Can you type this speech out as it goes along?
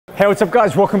Hey, what's up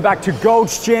guys? Welcome back to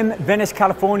Gold's Gym, Venice,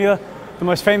 California, the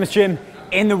most famous gym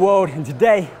in the world. And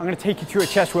today, I'm gonna take you through a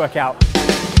chest workout. The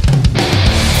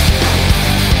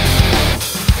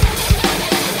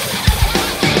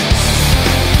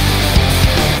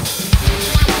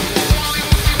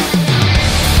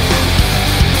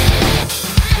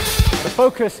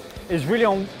focus is really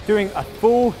on doing a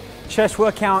full chest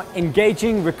workout,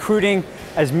 engaging, recruiting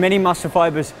as many muscle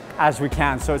fibers as we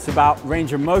can. So it's about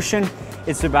range of motion,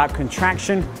 it's about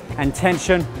contraction and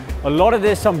tension. A lot of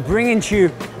this I'm bringing to you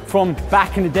from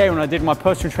back in the day when I did my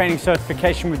personal training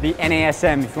certification with the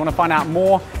NASM. If you want to find out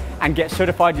more and get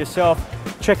certified yourself,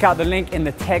 check out the link in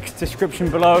the text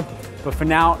description below. But for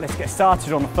now, let's get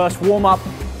started on the first warm-up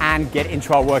and get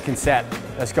into our working set.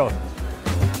 Let's go.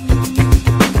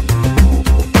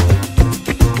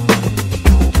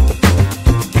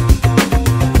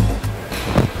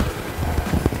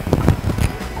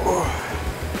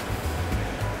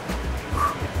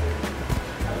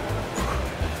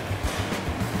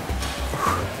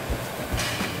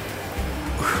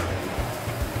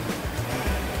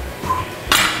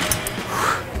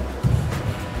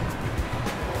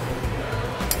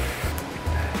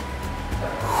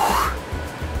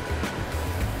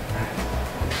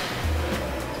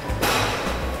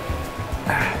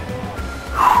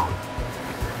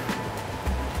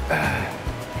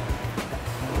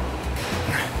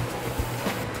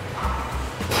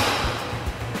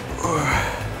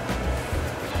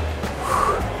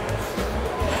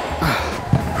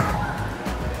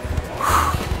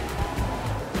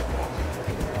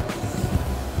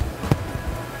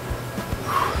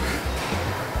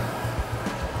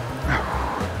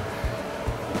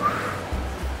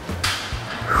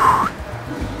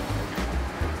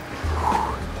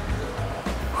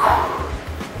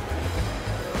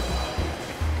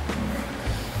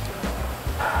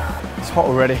 It's hot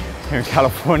already here in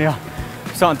California.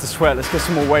 I'm starting to sweat. Let's get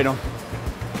some more weight on.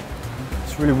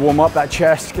 Let's really warm up that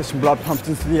chest, get some blood pumped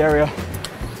into the area.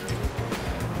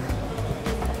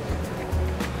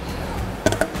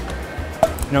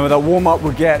 You know, with that warm up,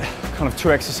 we'll get kind of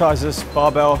 2 exercises,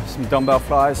 barbell, some dumbbell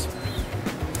flies.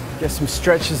 Get some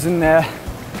stretches in there,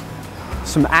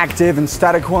 some active and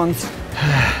static ones.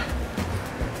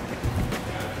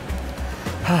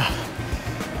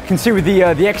 You can see with the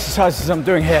exercises I'm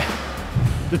doing here,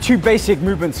 the 2 basic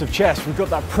movements of chest. We've got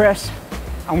that press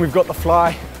and we've got the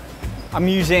fly. I'm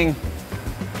using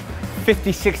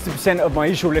 50–60% of my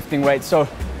usual lifting weight. So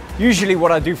usually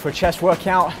what I do for a chest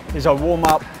workout is I warm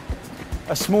up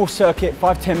a small circuit,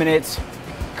 5–10 minutes,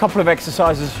 a couple of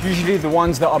exercises, usually the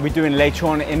ones that I'll be doing later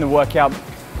on in the workout.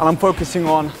 And I'm focusing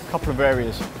on a couple of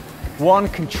areas. One,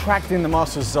 contracting the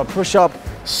muscles as I push up,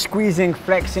 squeezing,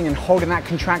 flexing, and holding that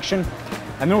contraction.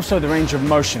 And also the range of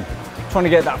motion. Trying to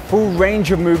get that full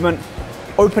range of movement,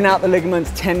 open out the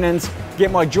ligaments, tendons, get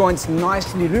my joints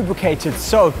nicely lubricated.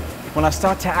 So when I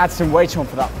start to add some weight on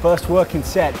for that first working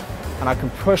set and I can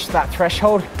push that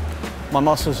threshold, my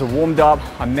muscles are warmed up,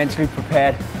 I'm mentally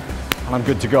prepared, and I'm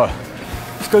good to go.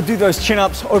 Let's go do those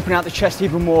chin-ups, open out the chest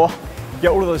even more, get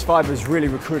all of those fibers really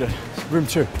recruited. Room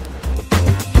 2.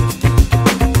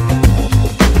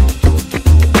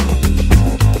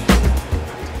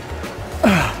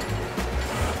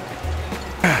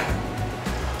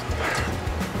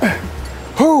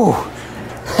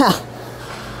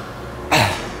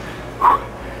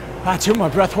 That took my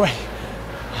breath away.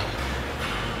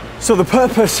 So the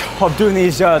purpose of doing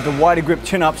these, the wider grip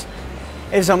chin-ups,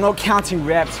 is I'm not counting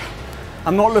reps.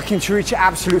 I'm not looking to reach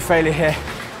absolute failure here.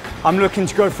 I'm looking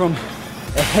to go from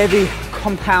a heavy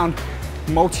compound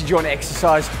multi-joint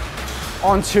exercise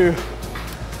onto,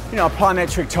 you know, a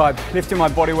plyometric type, lifting my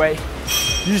body weight,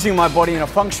 using my body in a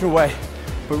functional way,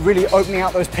 but really opening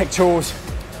out those pectorals,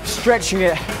 stretching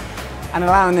it, and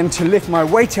allowing them to lift my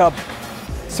weight up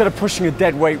instead of pushing a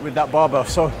dead weight with that barbell.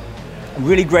 So a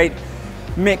really great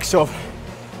mix of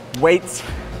weights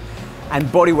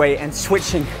and body weight and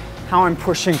switching how I'm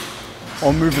pushing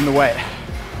or moving the weight.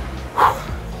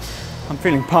 I'm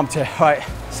feeling pumped here. All right,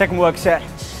 second work set.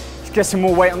 Let's get some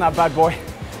more weight on that bad boy.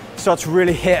 Start to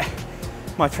really hit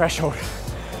my threshold.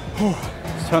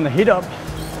 Let's turn the heat up.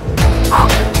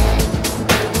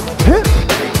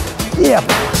 Yeah,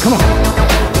 come on.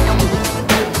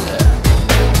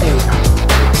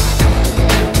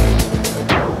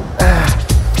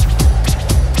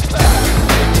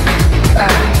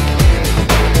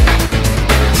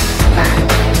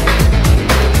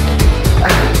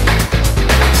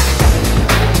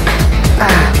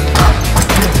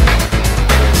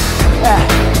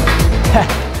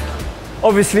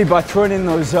 Obviously, by throwing in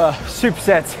those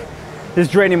supersets is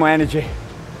draining my energy.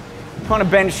 Trying to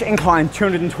bench incline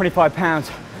 225 pounds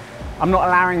I'm not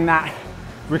allowing that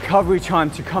recovery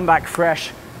time to come back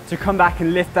fresh, to come back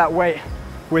and lift that weight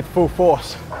with full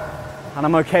force. And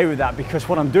I'm okay with that because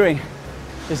what I'm doing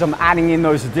is I'm adding in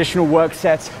those additional work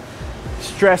sets,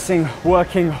 stressing,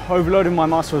 working, overloading my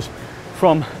muscles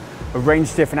from a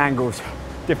range of different angles,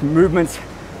 different movements,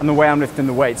 and the way I'm lifting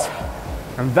the weights.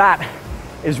 And that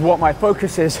is what my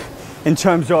focus is in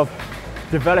terms of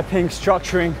developing,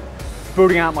 structuring,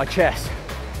 building out my chest.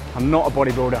 I'm not a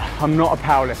bodybuilder, I'm not a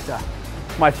powerlifter.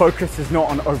 My focus is not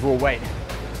on overall weight.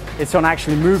 It's on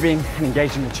actually moving and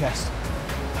engaging the chest.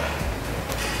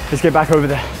 Let's get back over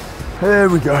there. There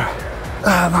we go.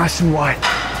 Nice and wide.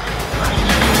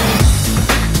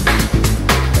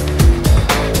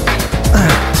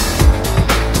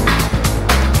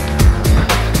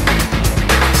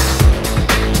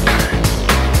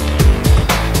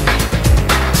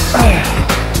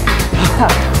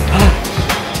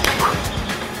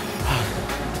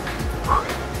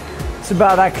 It's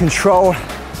about that control.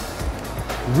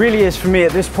 Really is for me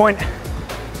at this point.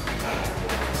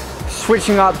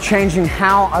 Switching up, changing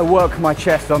how I work my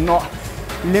chest. I'm not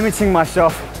limiting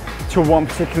myself to one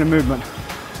particular movement,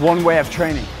 one way of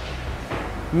training.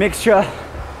 Mixture,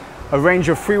 a range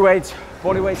of free weights,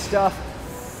 body weight stuff.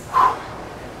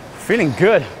 Feeling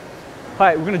good. All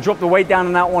right, we're gonna drop the weight down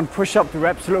on that one, push up the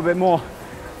reps a little bit more,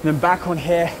 and then back on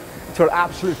here till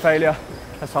absolute failure.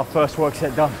 That's our first work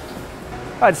set done.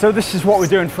 All right, so this is what we're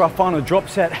doing for our final drop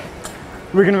set.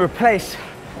 We're gonna replace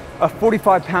a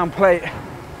 45-pound plate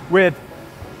with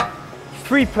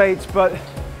 3 plates, but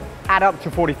add up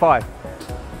to 45.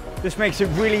 This makes it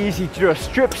really easy to do a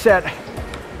strip set,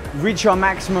 reach our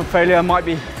maximum failure, might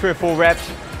be 3 or 4 reps.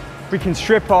 We can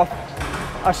strip off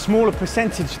a smaller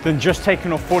percentage than just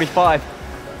taking off 45.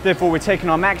 Therefore, we're taking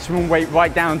our maximum weight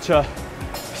right down to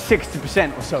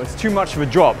 60% or so. It's too much of a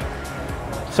drop.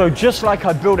 So just like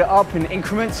I build it up in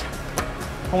increments,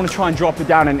 I want to try and drop it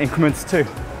down in increments too.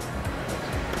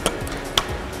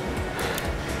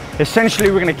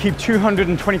 Essentially, we're going to keep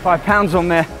 225 pounds on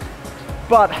there,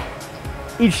 but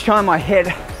each time I hit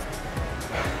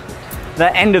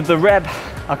the end of the rep,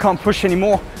 I can't push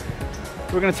anymore.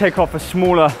 We're going to take off a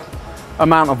smaller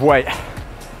amount of weight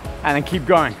and then keep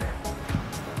going.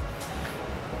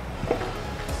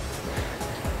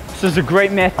 This is a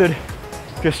great method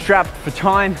if you're strapped for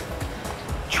time,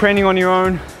 training on your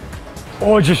own,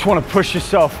 or just want to push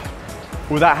yourself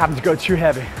without having to go too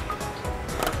heavy.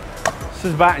 This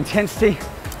is about intensity,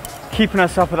 keeping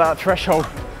us up at that threshold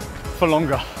for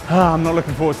longer. I'm not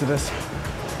looking forward to this.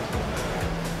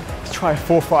 Let's try a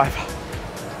 4-5.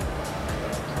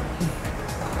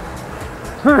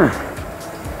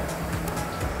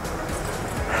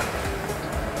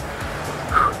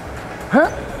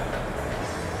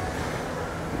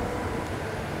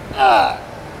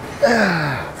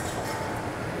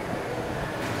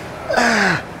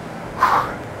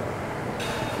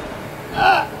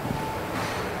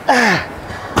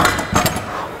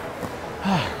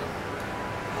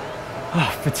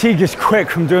 Fatigue is quick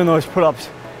from doing those pull-ups.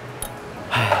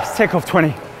 Let's take off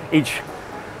 20 each.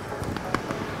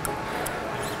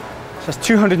 So that's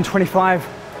 225.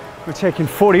 We're taking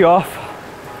 40 off.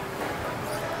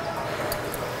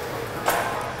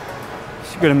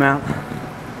 It's a good amount.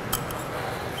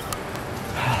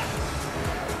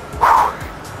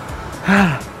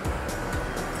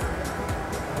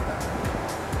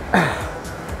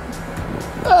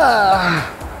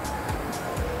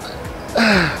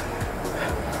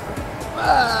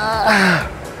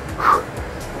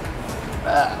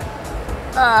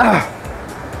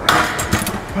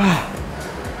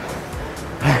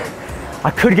 I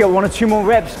could get 1 or 2 more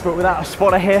reps, but without a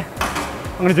spotter here,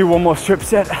 I'm gonna do 1 more strip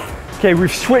set. Okay,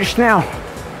 we've switched now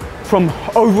from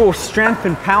overall strength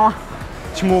and power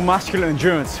to more muscular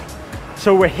endurance.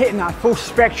 So we're hitting that full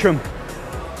spectrum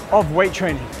of weight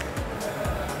training.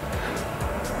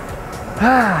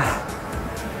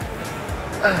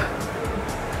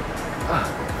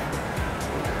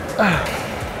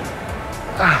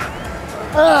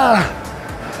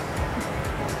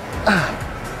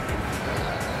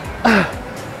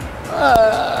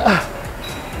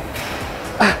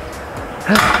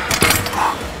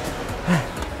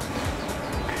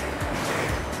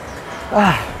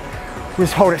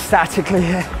 Just hold it statically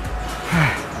here.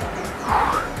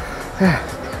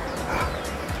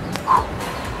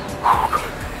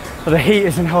 But the heat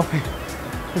isn't helping.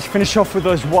 Let's finish off with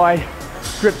those wide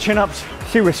grip chin-ups.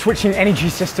 See, we're switching energy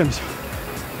systems.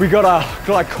 We got our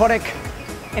glycotic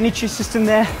energy system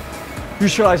there,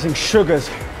 utilizing sugars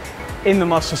in the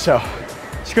muscle cell.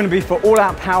 It's gonna be for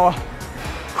all-out power,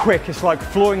 quick. It's like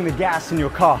flooring the gas in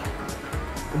your car.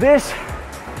 This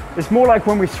is more like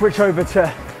when we switch over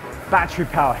to battery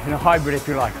power in a hybrid, if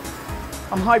you like.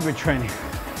 I'm hybrid training.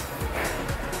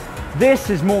 This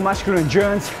is more muscular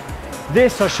endurance.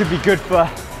 This I should be good for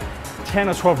 10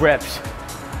 or 12 reps.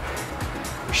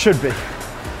 Should be.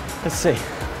 Let's see.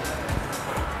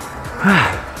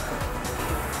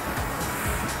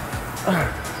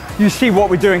 You see what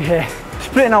we're doing here.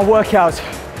 Splitting our workouts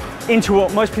into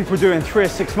what most people do in 3 or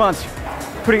 6 months,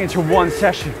 putting it into one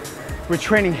session. We're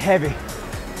training heavy.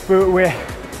 We're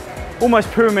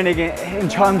almost pyramiding it in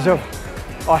terms of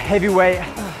our heavy weight,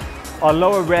 our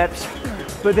lower reps,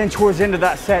 but then towards the end of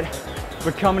that set,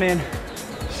 we're coming in,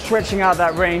 stretching out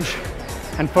that range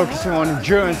and focusing on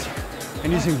endurance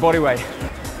and using body weight.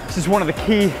 This is one of the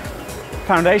key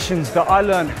foundations that I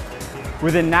learned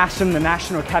within NASM, the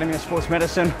National Academy of Sports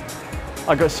Medicine.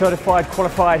 I got certified,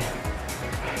 qualified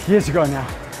years ago now.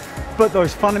 But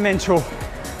those fundamental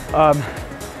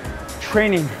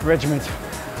training regimens,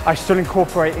 I still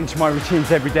incorporate into my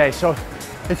routines every day. So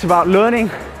it's about learning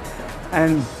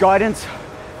and guidance,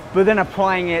 but then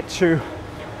applying it to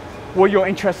what you're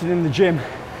interested in the gym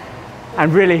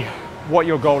and really what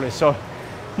your goal is. So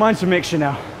mine's a mixture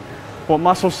now. I want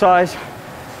muscle size,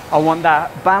 I want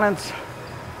that balance,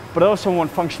 but I also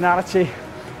want functionality,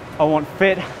 I want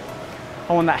fit,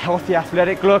 I want that healthy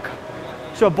athletic look.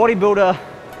 So a bodybuilder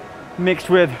mixed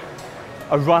with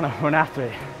a runner or an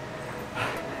athlete.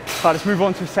 All right, let's move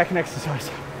on to the second exercise.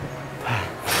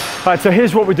 All right, so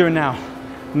here's what we're doing now.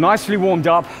 Nicely warmed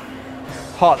up,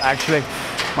 hot actually.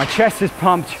 My chest is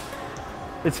pumped,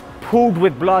 it's pulled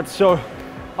with blood, so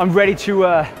I'm ready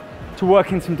to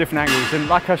work in some different angles. And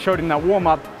like I showed in that warm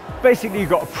up, basically you've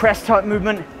got a press type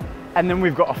movement and then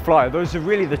we've got a fly. Those are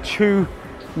really the two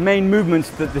main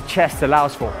movements that the chest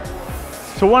allows for.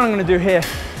 So what I'm gonna do here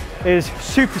is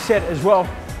superset as well,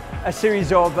 a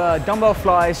series of dumbbell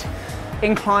flies,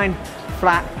 incline,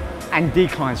 flat, and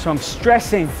decline. So I'm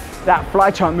stressing that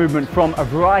fly type movement from a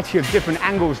variety of different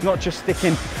angles, not just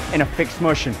sticking in a fixed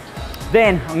motion.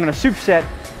 Then I'm gonna superset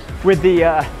with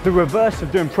the reverse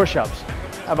of doing push-ups.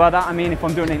 By that I mean if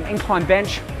I'm doing an incline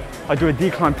bench, I do a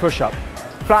decline push-up.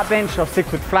 Flat bench, I'll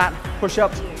stick with flat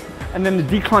push-ups. And then the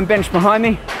decline bench behind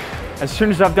me, as soon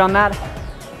as I've done that,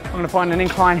 I'm gonna find an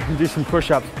incline and do some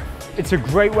push-ups. It's a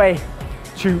great way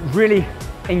to really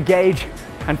engage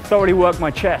and thoroughly work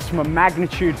my chest from a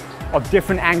magnitude of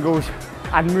different angles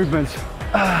and movements.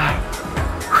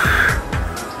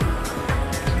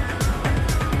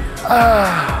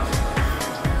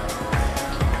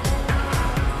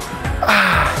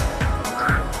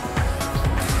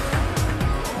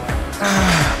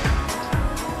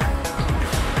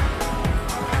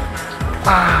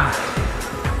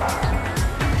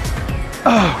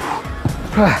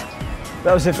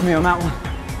 That was it for me on that one.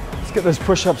 Let's get those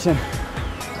push-ups in.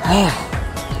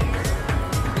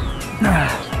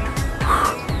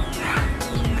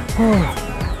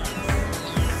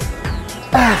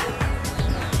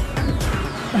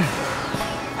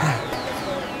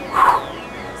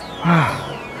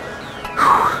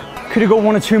 Could have got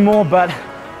 1 or 2 more, but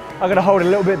I gotta hold a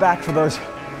little bit back for those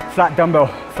flat dumbbell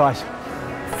flies.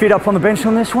 Feet up on the bench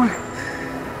on this one.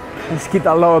 Let's keep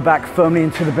that lower back firmly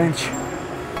into the bench.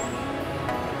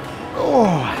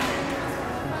 Oh,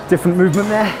 different movement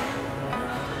there.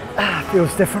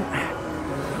 Feels different.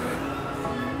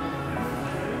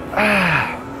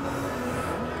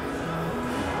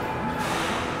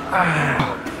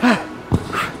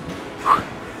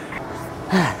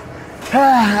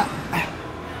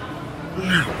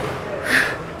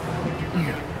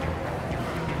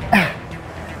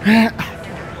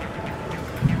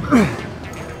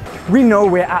 We know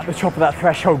we're at the top of that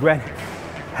threshold when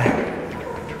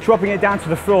dropping it down to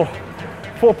the floor,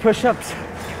 4 push-ups,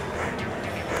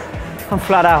 I'm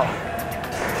flat out.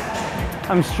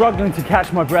 I'm struggling to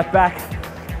catch my breath back.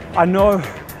 I know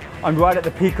I'm right at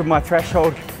the peak of my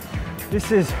threshold.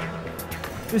 This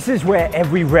is where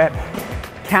every rep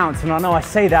counts, and I know I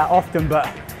say that often, but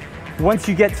once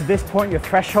you get to this point, your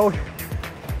threshold,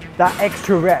 that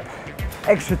extra rep,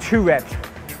 extra 2 reps,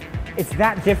 it's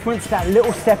that difference, that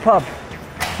little step up,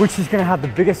 which is gonna have the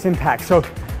biggest impact. So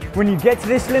when you get to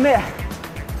this limit,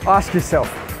 ask yourself,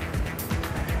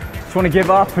 do you wanna give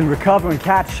up and recover and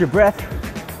catch your breath?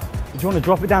 Do you wanna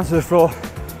drop it down to the floor,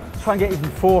 try and get even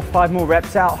 4 or 5 more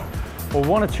reps out, or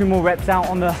 1 or 2 more reps out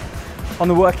on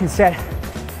the working set?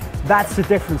 That's the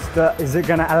difference that is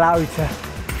gonna allow you to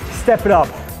step it up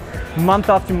month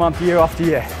after month, year after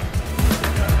year.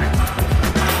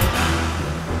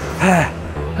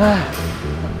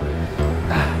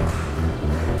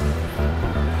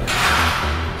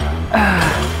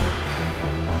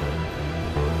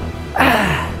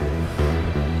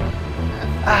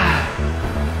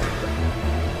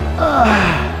 You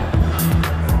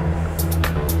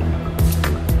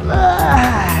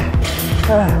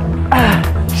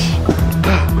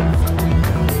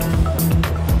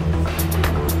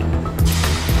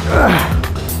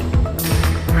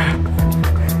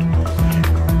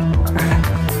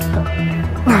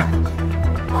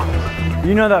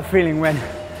know that feeling when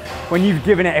you've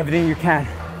given it everything you can.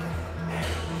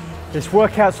 It's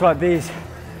workouts like these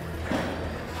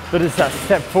that is that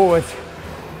step forward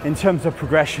in terms of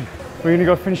progression. We're gonna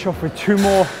go finish off with 2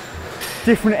 more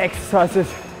different exercises,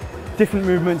 different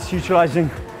movements,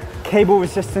 utilizing cable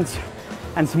resistance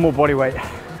and some more body weight.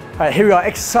 All right, here we are,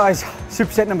 exercise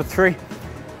superset number 3.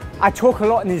 I talk a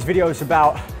lot in these videos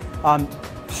about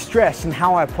stress and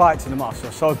how I apply it to the muscle.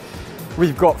 So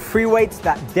we've got free weights,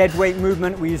 that dead weight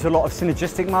movement. We use a lot of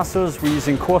synergistic muscles. We're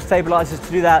using core stabilizers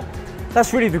to do that.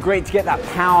 That's really great to get that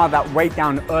power, that weight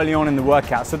down early on in the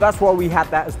workout. So that's why we had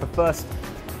that as the first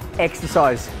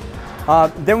exercise.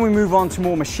 Then we move on to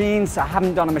more machines. I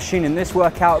haven't done a machine in this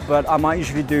workout, but I might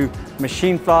usually do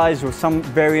machine flies or some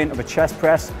variant of a chest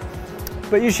press,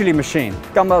 but usually machine.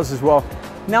 Dumbbells as well.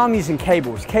 Now I'm using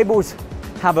cables. Cables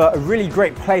have a really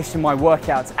great place in my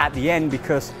workouts at the end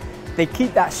because they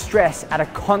keep that stress at a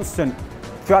constant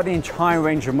throughout the entire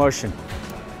range of motion.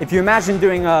 If you imagine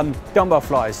doing dumbbell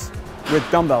flies with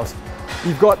dumbbells,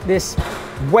 you've got this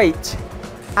weight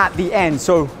at the end.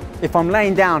 So if I'm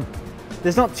laying down,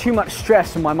 there's not too much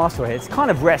stress on my muscle here. It's kind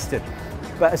of rested.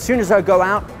 But as soon as I go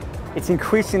out, it's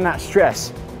increasing that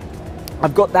stress.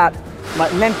 I've got that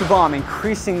like length of arm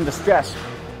increasing the stress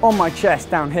on my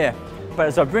chest down here. But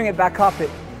as I bring it back up, it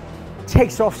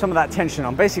takes off some of that tension.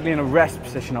 I'm basically in a rest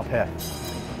position up here.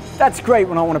 That's great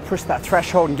when I want to push that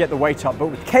threshold and get the weight up. But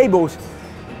with cables,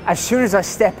 as soon as I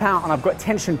step out and I've got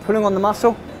tension pulling on the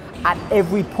muscle, at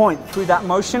every point through that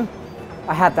motion,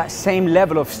 I have that same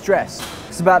level of stress.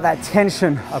 It's about that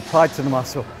tension applied to the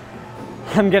muscle.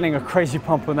 I'm getting a crazy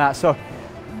pump on that. So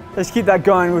let's keep that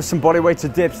going with some body weight to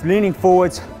dips, leaning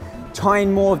forwards,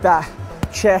 tying more of that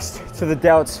chest to the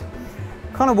delts.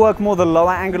 Kind of work more the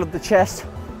lower angle of the chest,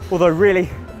 although really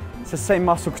it's the same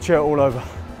musculature all over.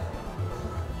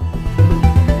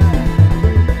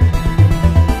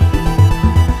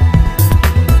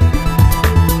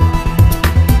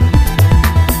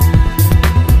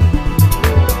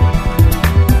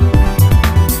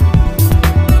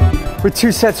 We're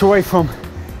 2 sets away from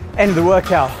end of the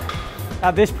workout.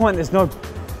 At this point, there's no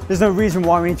reason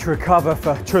why we need to recover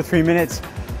for 2 or 3 minutes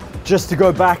just to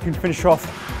go back and finish off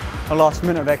the last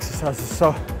minute of exercises.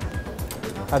 So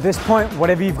at this point,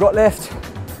 whatever you've got left,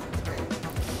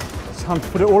 it's time to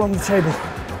put it all on the table.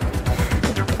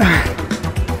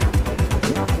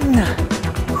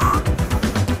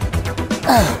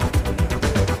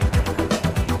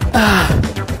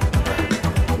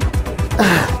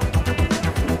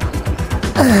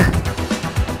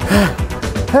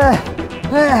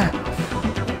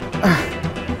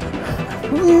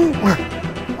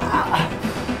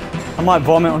 I might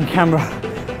vomit on camera,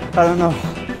 I don't know.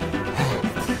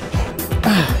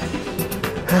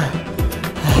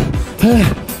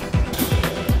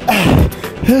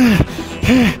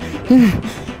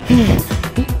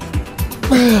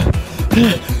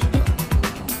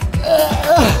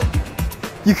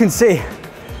 You can see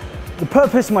the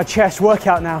purpose of my chest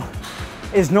workout now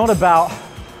is not about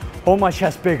all my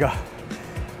chest bigger.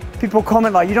 People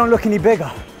comment like, you don't look any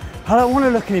bigger. I don't want to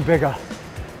look any bigger.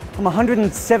 I'm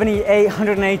 178,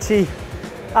 180,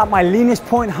 at my leanest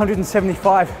point,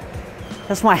 175.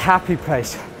 That's my happy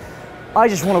place. I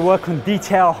just want to work on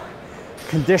detail,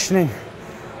 conditioning,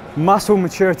 muscle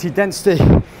maturity, density,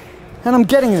 and I'm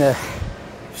getting there.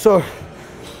 So,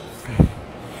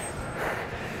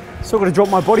 still got to drop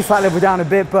my body fat level down a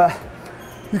bit, but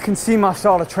you can see my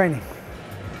style of training.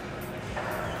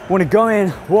 Want to go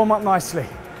in, warm up nicely.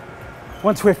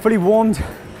 Once we're fully warmed,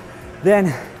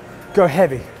 then go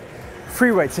heavy.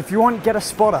 Free weights, if you want, get a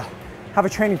spotter, have a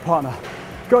training partner.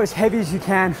 Go as heavy as you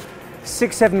can,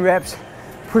 6-7 reps,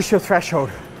 push your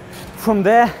threshold. From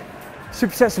there,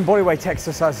 supersets and bodyweight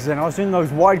exercises in. I was doing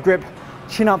those wide grip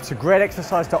chin-ups, a great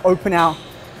exercise to open out,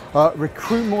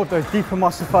 recruit more of those deeper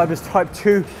muscle fibers, type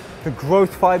 2, the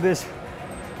growth fibers.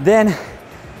 Then,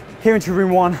 here into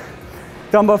room 1,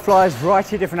 dumbbell flies,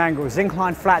 variety of different angles,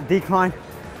 incline, flat, decline,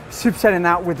 supersetting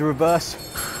that with the reverse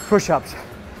push-ups.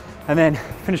 And then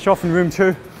finish off in room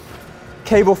 2,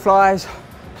 cable flies,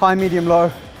 high, medium,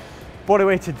 low, body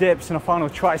weight to dips, and a final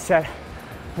tricep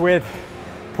with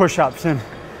push-ups. And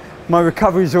my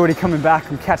recovery is already coming back.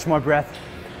 I'm catching my breath.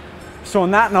 So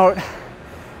on that note,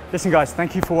 listen guys,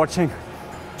 thank you for watching.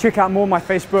 Check out more of my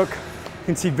Facebook. You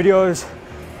can see videos.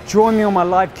 Join me on my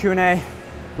live Q&A.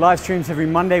 live streams every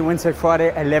Monday, Wednesday,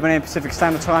 Friday, 11 a.m. Pacific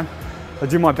Standard Time. I'll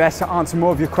do my best to answer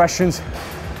more of your questions.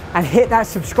 And hit that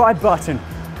subscribe button,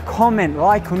 comment,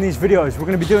 like on these videos. We're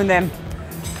gonna be doing them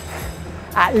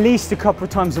at least a couple of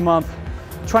times a month,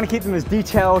 trying to keep them as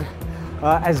detailed,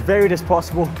 as varied as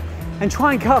possible, and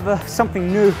try and cover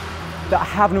something new that I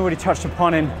haven't already touched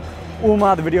upon in all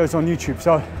my other videos on YouTube.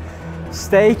 So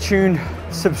stay tuned,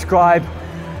 subscribe,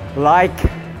 like.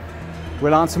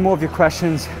 We'll answer more of your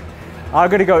questions. I'm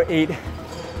gonna go eat.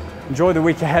 Enjoy the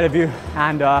week ahead of you,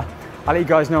 and I'll let you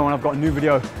guys know when I've got a new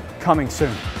video coming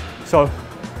soon. So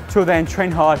till then,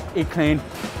 train hard, eat clean,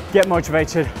 get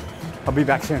motivated. I'll be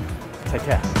back soon. Take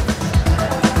care.